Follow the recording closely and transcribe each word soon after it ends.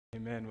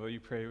Amen. Will you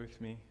pray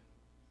with me?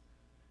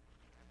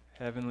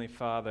 Heavenly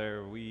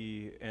Father,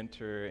 we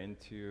enter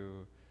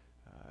into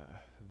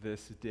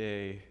this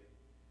day,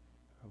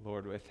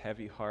 Lord, with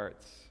heavy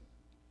hearts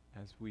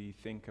as we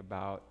think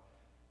about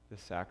the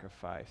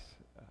sacrifice,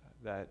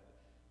 that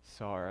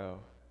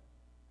sorrow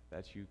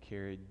that you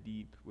carried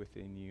deep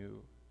within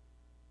you,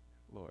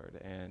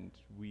 Lord. And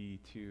we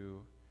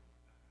too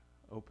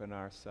open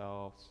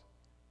ourselves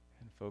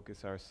and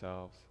focus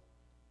ourselves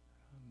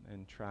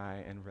and try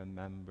and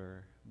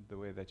remember the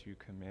way that you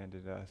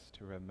commanded us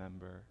to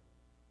remember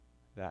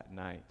that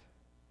night,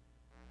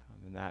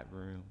 in that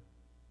room,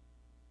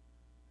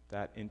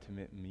 that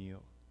intimate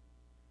meal,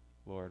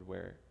 Lord,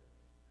 where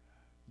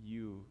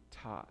you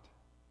taught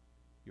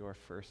your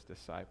first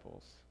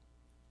disciples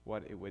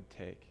what it would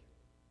take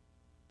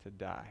to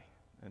die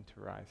and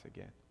to rise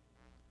again.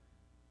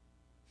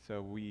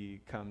 So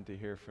we come to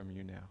hear from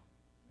you now.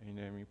 In your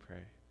name we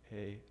pray.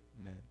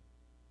 Amen.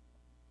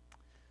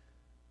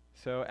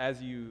 So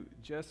as you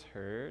just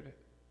heard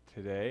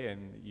today,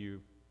 and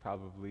you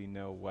probably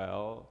know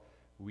well,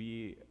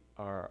 we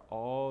are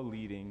all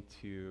leading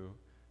to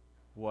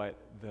what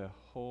the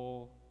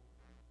whole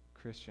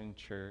Christian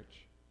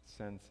church,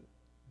 since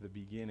the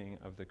beginning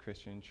of the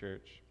Christian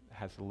church,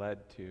 has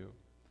led to.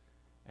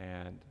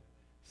 And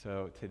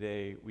so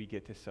today we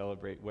get to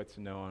celebrate what's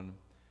known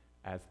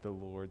as the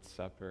Lord's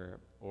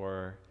Supper,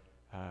 or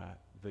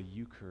the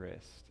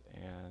Eucharist.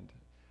 And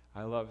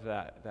I love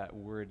that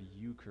word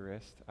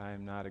Eucharist. I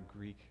am not a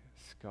Greek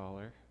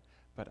scholar,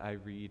 but I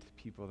read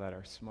people that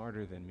are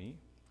smarter than me,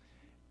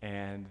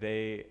 and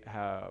they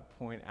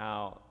point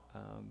out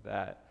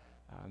that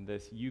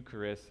this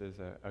Eucharist is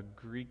a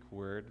Greek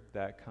word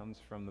that comes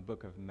from the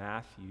book of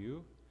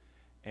Matthew,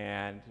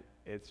 and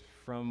it's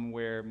from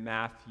where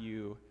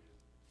Matthew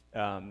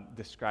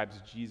describes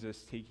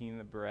Jesus taking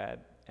the bread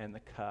and the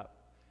cup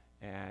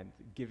and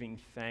giving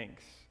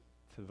thanks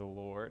to the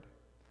Lord,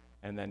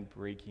 and then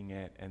breaking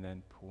it, and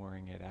then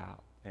pouring it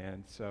out.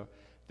 And so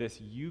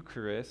this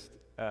Eucharist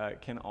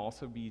can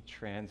also be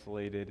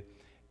translated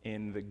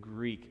in the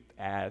Greek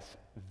as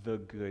the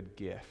good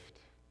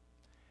gift.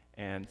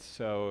 And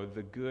so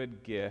the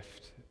good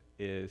gift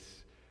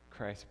is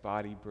Christ's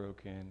body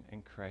broken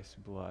and Christ's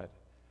blood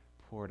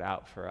poured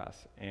out for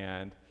us.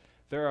 And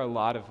there are a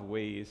lot of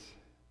ways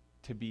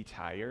to be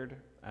tired.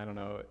 I don't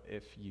know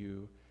if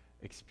you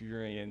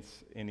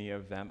experience any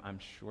of them. I'm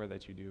sure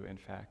that you do, in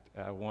fact.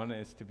 One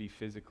is to be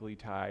physically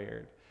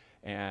tired,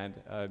 and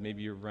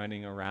maybe you're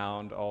running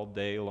around all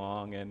day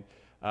long, and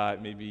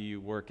maybe you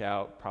work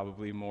out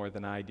probably more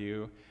than I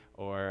do,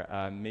 or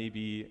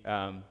maybe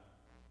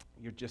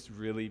you're just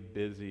really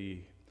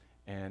busy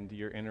and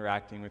you're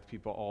interacting with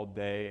people all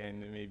day,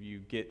 and maybe you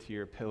get to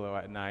your pillow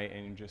at night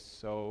and you're just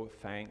so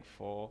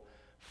thankful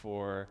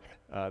for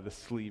the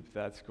sleep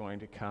that's going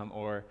to come.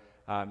 Or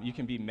you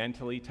can be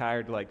mentally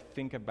tired. Like,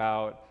 think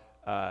about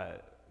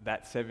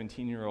that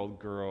 17-year-old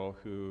girl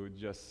who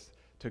just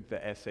took the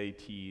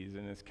SATs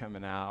and is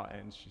coming out,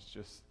 and she's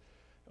just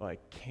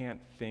like can't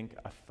think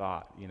a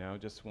thought,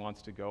 just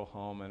wants to go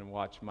home and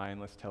watch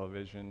mindless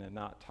television and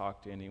not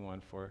talk to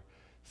anyone for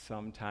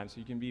some time. So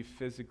you can be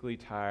physically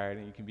tired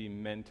and you can be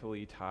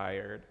mentally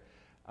tired.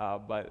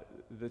 But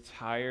the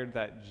tired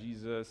that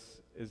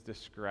Jesus is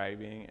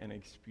describing and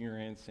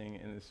experiencing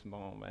in this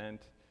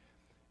moment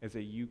is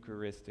a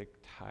Eucharistic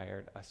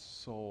tired, a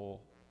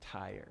soul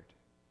tired.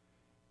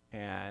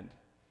 And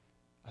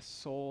a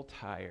soul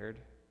tired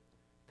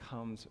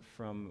comes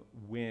from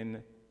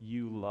when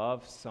you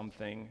love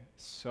something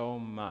so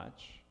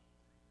much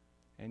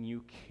and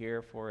you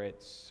care for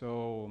it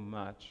so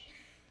much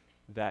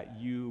that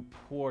you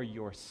pour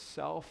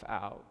yourself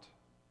out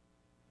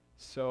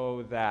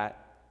so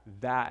that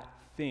that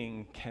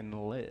thing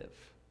can live.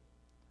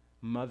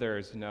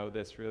 Mothers know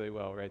this really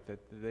well, right? That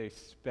they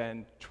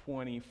spend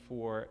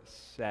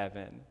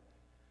 24/7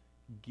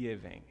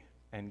 giving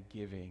and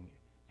giving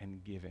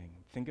and giving.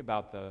 Think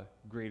about the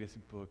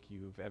greatest book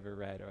you've ever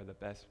read or the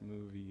best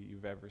movie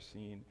you've ever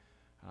seen.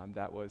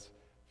 That was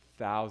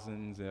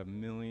thousands of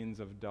millions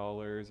of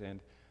dollars and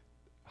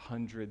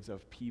hundreds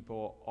of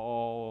people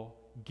all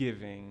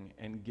giving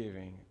and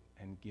giving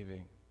and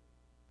giving.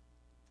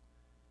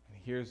 And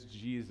here's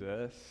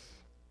Jesus,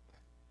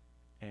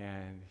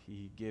 and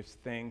he gives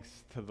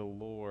thanks to the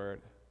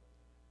Lord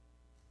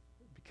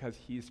because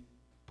he's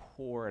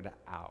poured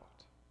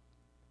out.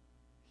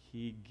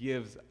 He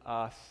gives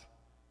us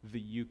the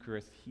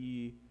Eucharist.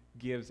 He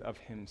gives of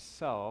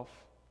himself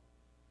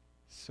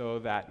so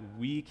that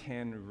we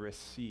can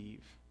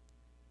receive.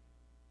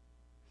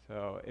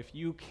 So if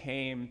you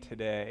came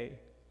today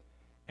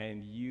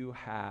and you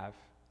have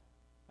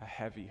a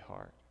heavy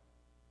heart,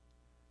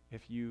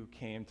 if you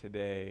came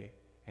today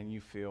and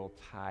you feel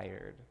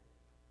tired,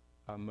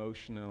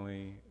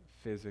 emotionally,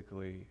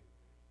 physically,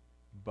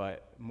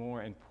 but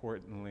more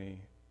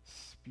importantly,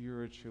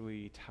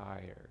 spiritually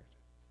tired,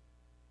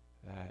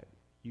 that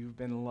you've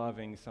been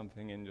loving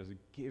something and just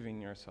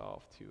giving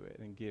yourself to it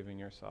and giving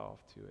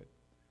yourself to it,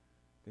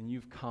 then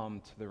you've come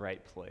to the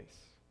right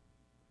place.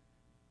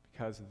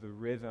 Because the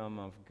rhythm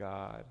of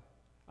God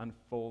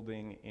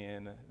unfolding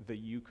in the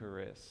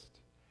Eucharist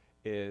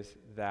is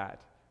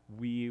that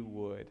we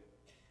would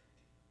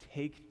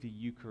take the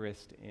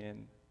Eucharist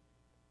in,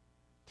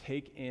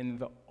 take in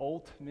the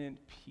ultimate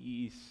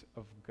peace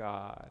of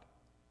God,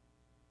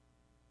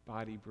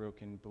 body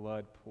broken,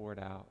 blood poured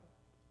out,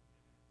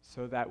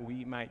 so that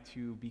we might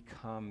too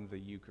become the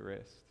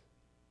Eucharist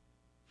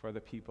for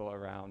the people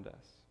around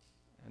us.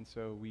 And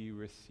so we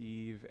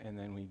receive and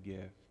then we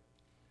give.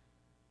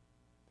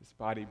 This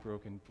body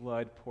broken,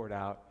 blood poured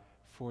out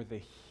for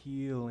the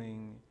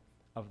healing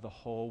of the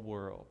whole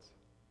world.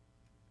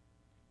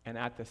 And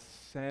at the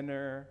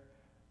center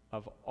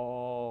of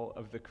all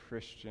of the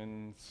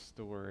Christian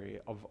story,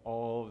 of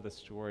all of the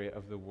story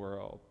of the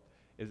world,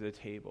 is a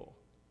table.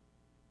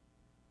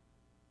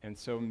 And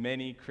so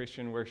many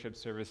Christian worship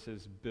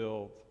services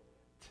build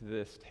to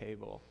this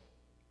table.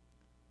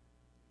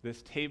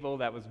 This table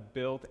that was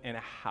built in a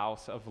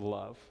house of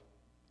love.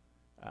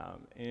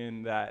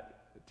 In that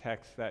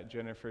text that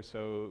Jennifer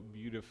so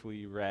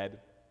beautifully read,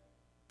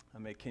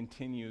 it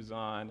continues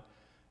on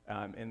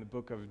in the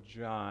book of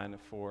John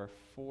for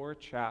 4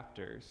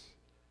 chapters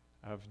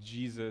of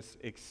Jesus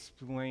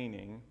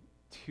explaining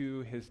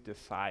to his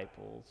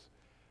disciples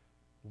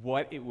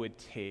what it would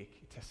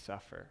take to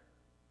suffer.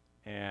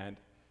 And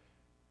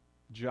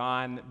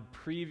John,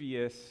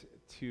 previous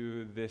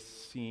to this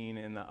scene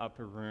in the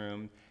upper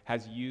room,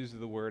 has used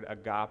the word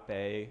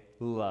agape,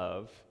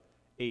 love,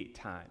 8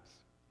 times.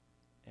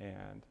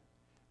 And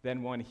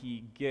then when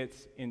he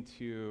gets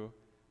into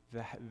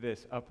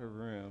this upper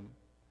room,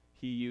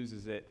 he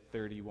uses it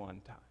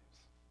 31 times.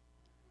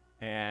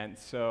 And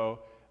so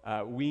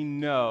we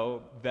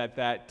know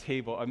that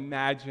table,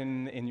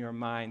 imagine in your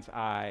mind's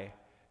eye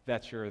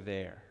that you're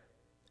there.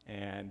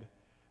 And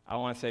I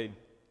want to say,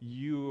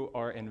 you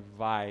are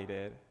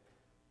invited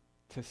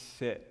to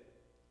sit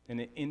in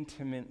an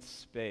intimate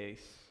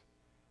space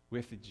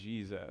with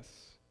Jesus,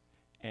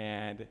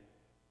 and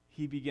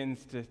he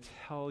begins to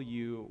tell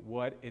you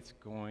what it's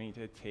going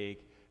to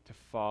take to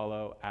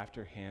follow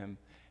after him,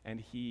 and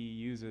he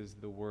uses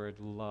the word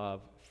love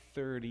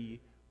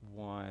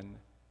 31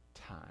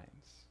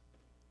 times.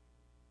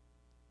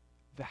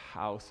 The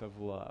house of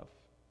love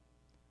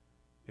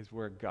is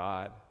where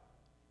God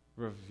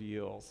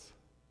reveals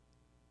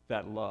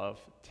that love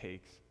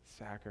takes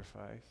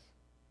sacrifice,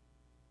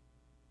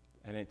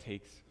 and it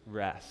takes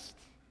rest,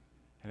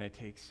 and it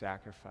takes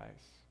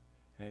sacrifice,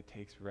 and it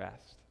takes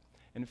rest.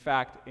 In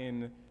fact,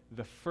 in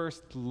the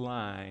first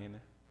line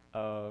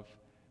of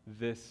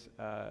this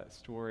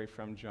story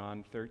from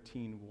John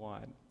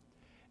 13:1,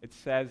 it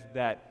says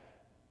that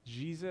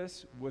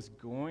Jesus was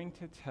going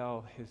to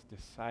tell his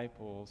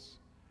disciples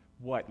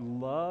what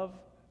love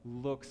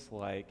looks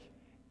like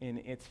in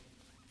its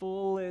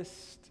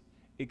fullest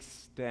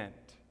extent.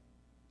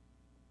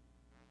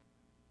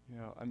 You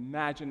know,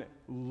 imagine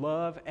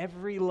love,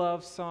 every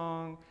love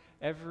song,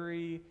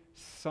 every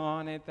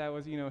sonnet that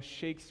was,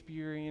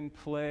 Shakespearean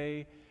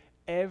play,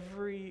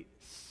 every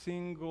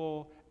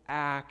single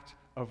act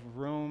of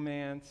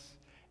romance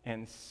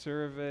and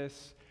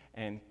service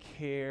and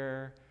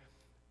care,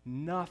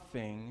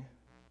 nothing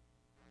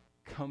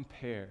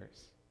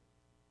compares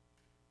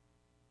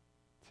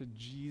to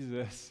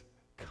Jesus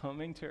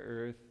coming to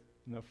earth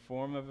in the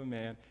form of a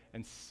man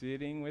and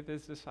sitting with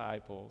his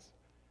disciples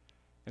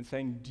and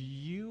saying, do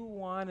you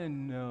want to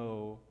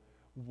know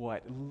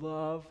what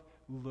love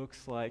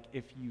looks like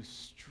if you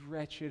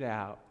stretch it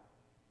out?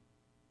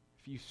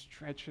 If you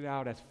stretch it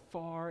out as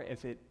far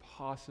as it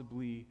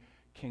possibly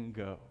can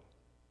go.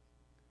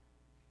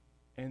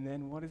 And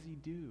then what does he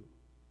do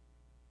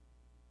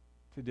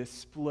to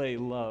display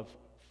love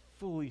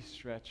fully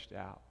stretched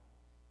out?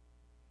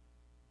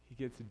 He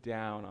gets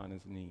down on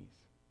his knees.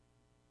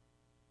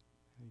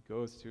 He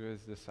goes to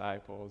his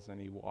disciples and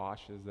he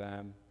washes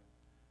them.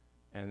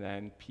 And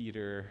then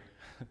Peter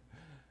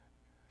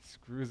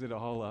screws it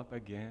all up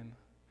again.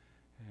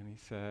 And he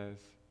says,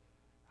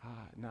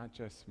 not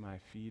just my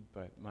feet,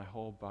 but my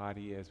whole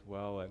body as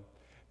well. And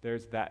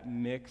there's that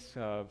mix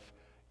of,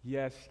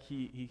 yes,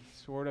 he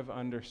sort of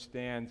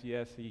understands,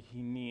 yes, he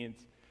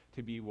needs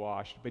to be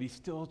washed, but he's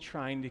still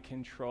trying to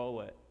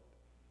control it.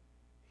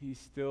 He's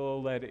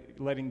still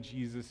letting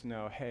Jesus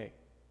know, hey,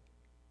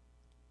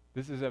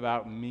 this is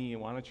about me.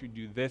 Why don't you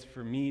do this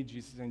for me?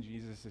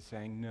 Jesus is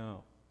saying,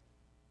 no.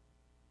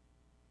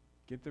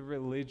 Get the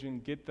religion,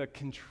 get the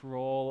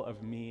control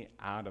of me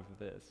out of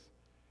this.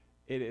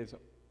 It is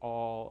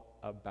all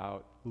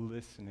about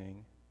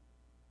listening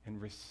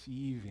and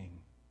receiving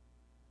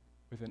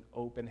with an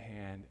open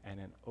hand and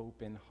an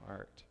open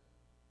heart.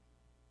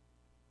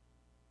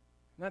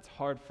 And that's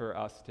hard for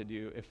us to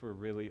do if we're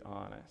really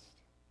honest.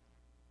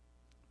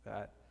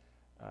 That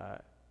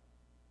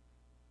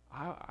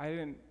I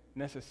didn't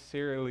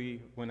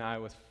necessarily, when I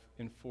was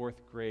in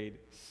 4th grade,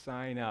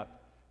 sign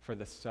up for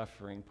the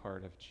suffering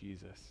part of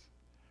Jesus.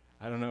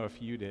 I don't know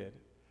if you did.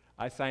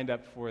 I signed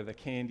up for the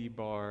candy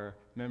bar,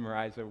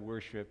 memorize a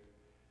worship,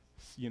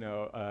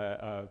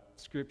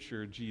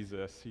 scripture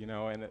Jesus,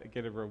 and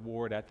get a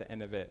reward at the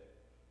end of it.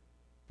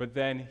 But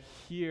then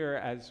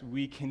here, as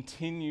we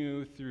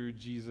continue through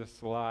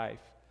Jesus' life,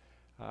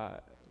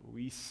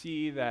 we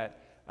see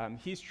that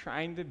he's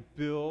trying to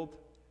build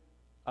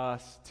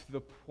us to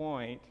the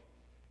point,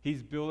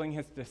 he's building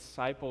his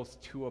disciples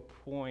to a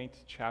point,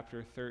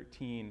 chapter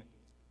 13,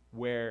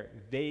 where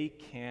they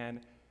can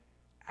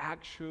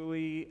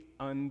actually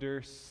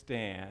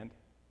understand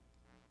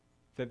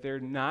that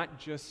they're not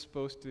just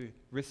supposed to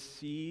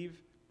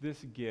receive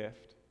this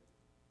gift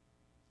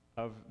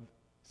of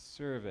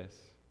service,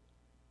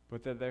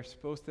 but that they're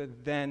supposed to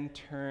then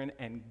turn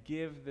and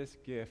give this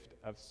gift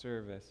of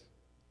service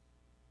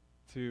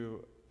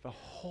to the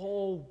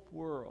whole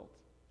world.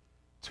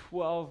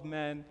 12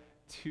 men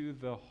to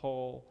the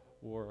whole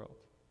world.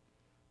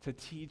 To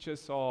teach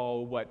us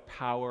all what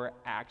power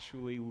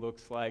actually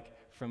looks like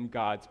from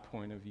God's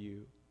point of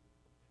view.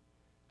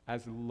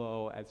 As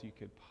low as you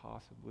could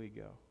possibly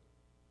go.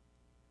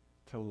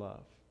 To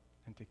love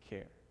and to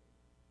care.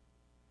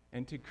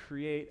 And to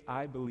create,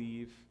 I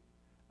believe,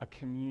 a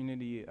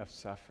community of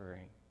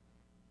suffering.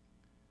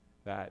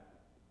 That,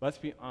 let's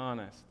be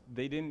honest,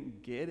 they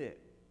didn't get it.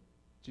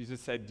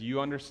 Jesus said, do you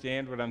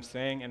understand what I'm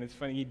saying? And it's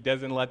funny, he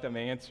doesn't let them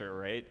answer,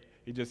 right?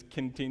 He just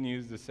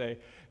continues to say,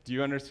 do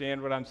you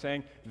understand what I'm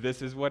saying?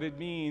 This is what it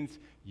means.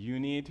 You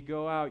need to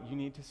go out. You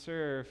need to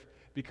serve.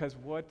 Because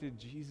what did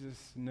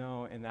Jesus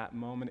know in that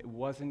moment? It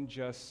wasn't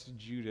just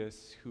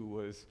Judas who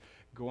was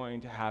going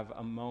to have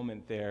a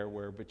moment there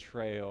where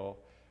betrayal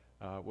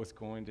was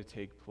going to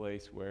take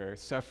place, where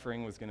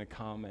suffering was going to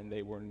come, and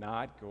they were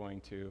not going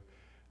to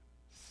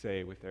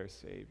stay with their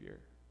Savior.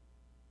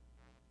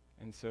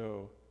 And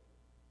so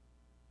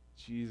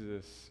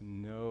Jesus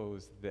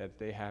knows that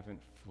they haven't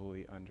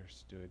fully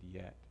understood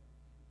yet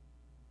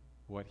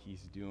what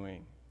he's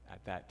doing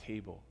at that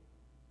table.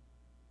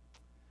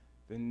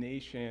 The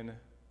nation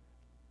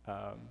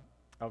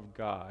of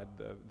God,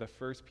 the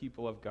first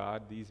people of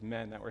God, these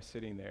men that were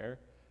sitting there,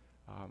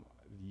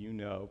 you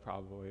know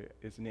probably,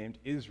 is named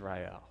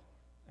Israel.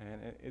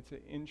 And it's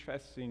an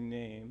interesting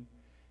name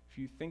if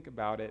you think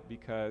about it,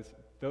 because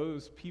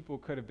those people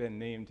could have been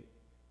named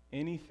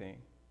anything.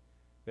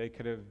 They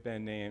could have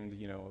been named,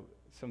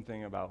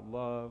 something about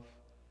love,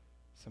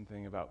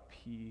 something about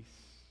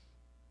peace,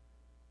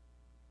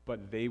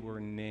 but they were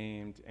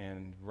named,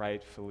 and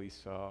rightfully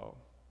so,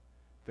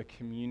 the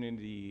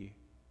community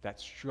that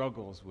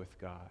struggles with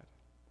God,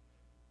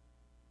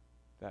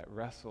 that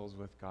wrestles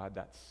with God,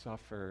 that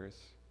suffers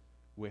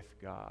with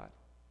God,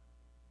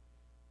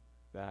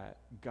 that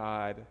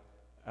God,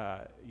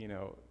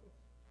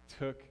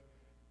 took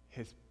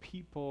his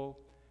people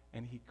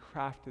and he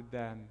crafted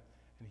them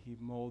and he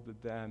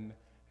molded them,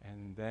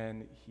 and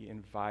then he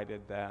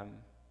invited them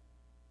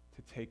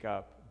to take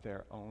up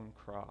their own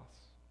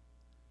cross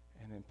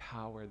and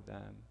empowered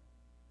them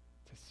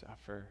to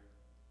suffer,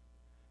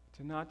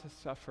 not to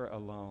suffer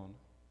alone.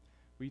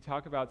 We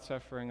talk about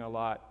suffering a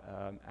lot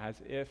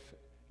as if,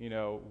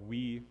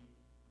 we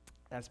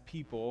as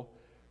people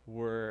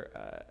were,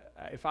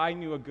 if I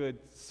knew a good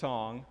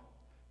song,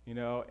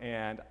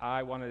 and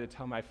I wanted to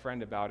tell my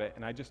friend about it,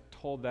 and I just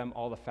told them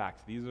all the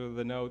facts. These are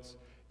the notes,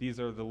 these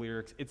are the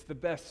lyrics. It's the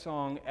best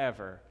song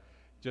ever.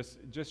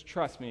 Just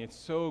trust me, it's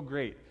so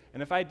great.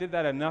 And if I did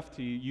that enough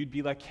to you, you'd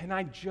be like, can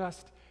I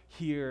just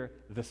hear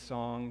the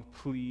song,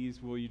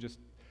 please? Will you just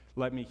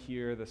let me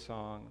hear the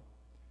song?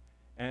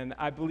 And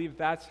I believe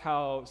that's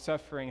how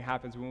suffering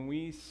happens. When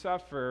we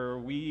suffer,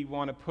 we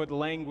want to put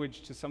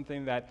language to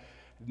something that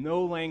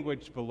no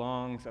language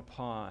belongs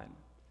upon.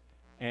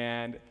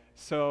 And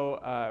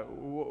so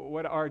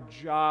what our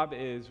job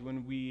is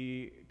when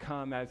we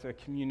come as a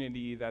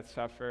community that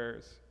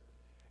suffers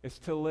is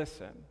to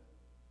listen,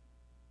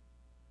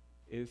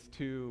 is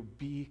to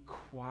be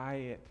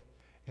quiet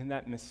in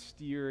that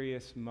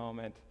mysterious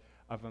moment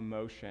of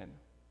emotion,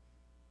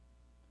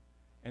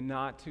 and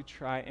not to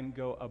try and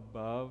go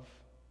above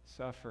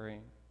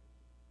suffering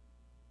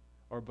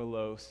or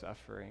below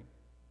suffering,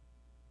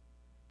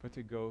 but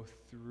to go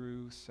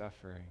through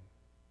suffering,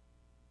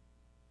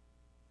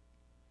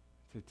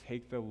 to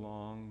take the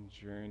long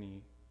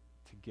journey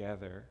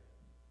together.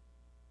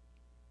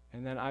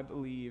 And then I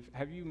believe,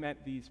 have you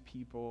met these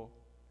people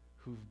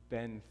who've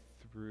been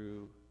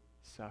through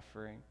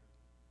suffering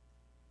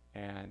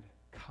and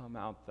come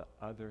out the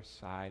other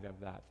side of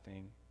that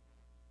thing?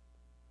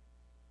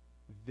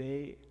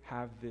 They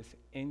have this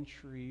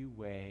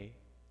entryway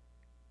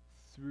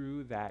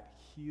through that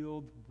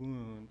healed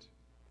wound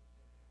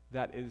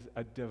that is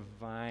a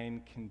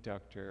divine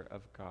conductor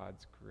of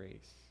God's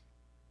grace.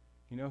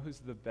 You know who's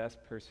the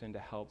best person to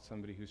help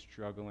somebody who's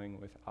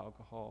struggling with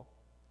alcohol?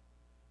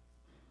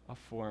 A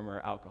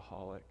former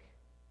alcoholic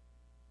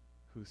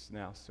who's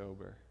now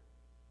sober,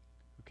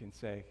 who can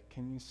say,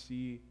 can you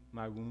see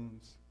my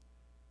wounds?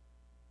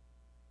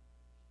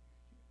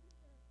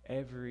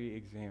 Every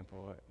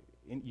example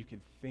you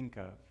could think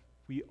of,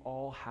 we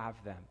all have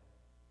them.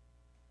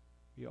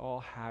 We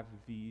all have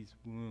these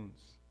wounds.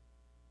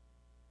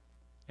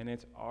 And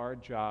it's our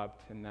job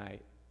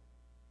tonight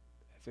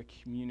as a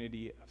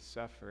community of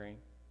suffering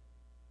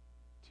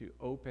to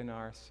open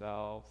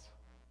ourselves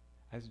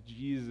as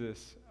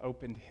Jesus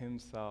opened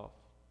himself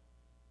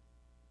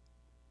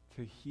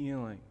to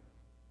healing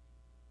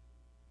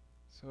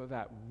so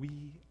that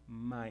we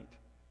might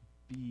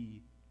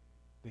be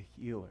the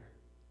healer.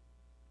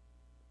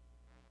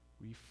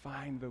 We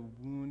find the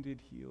wounded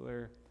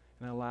healer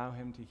and allow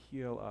him to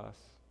heal us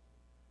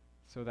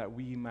so that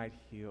we might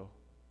heal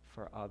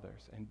for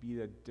others and be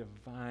the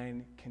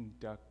divine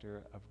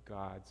conductor of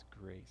God's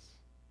grace.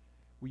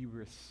 We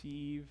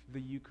receive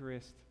the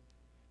Eucharist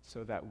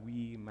so that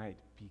we might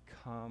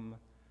become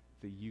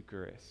the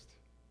Eucharist.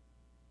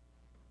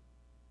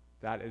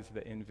 That is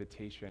the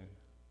invitation.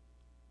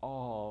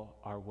 All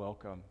are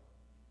welcome,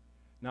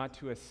 not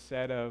to a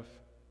set of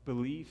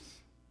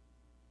beliefs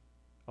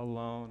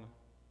alone,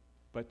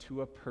 but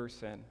to a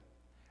person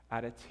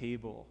at a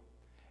table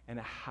in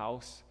a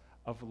house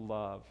of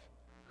love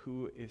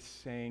who is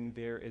saying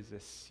there is a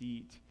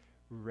seat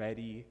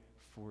ready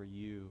for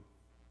you.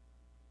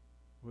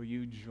 Will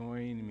you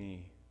join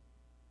me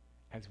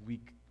as we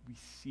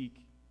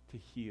seek to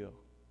heal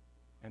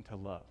and to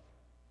love?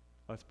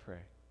 Let's pray.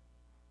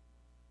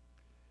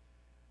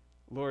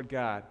 Lord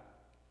God,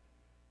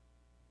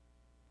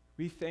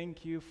 we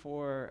thank you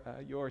for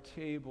your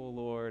table,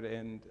 Lord,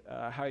 and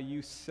how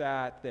you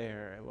sat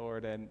there,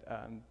 Lord, and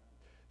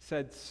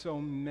said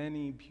so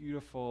many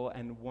beautiful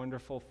and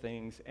wonderful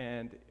things.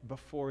 And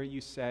before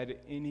you said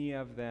any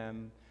of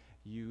them,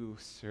 you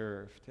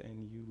served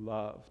and you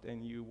loved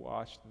and you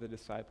washed the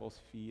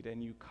disciples' feet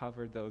and you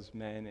covered those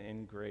men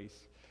in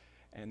grace.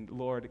 And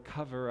Lord,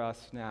 cover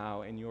us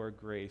now in your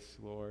grace,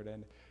 Lord,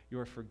 and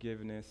your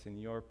forgiveness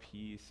and your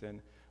peace.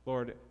 And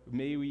Lord,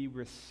 may we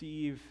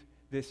receive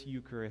this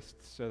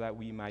Eucharist so that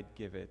we might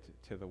give it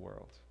to the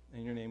world.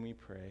 In your name we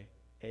pray.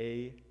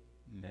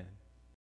 Amen.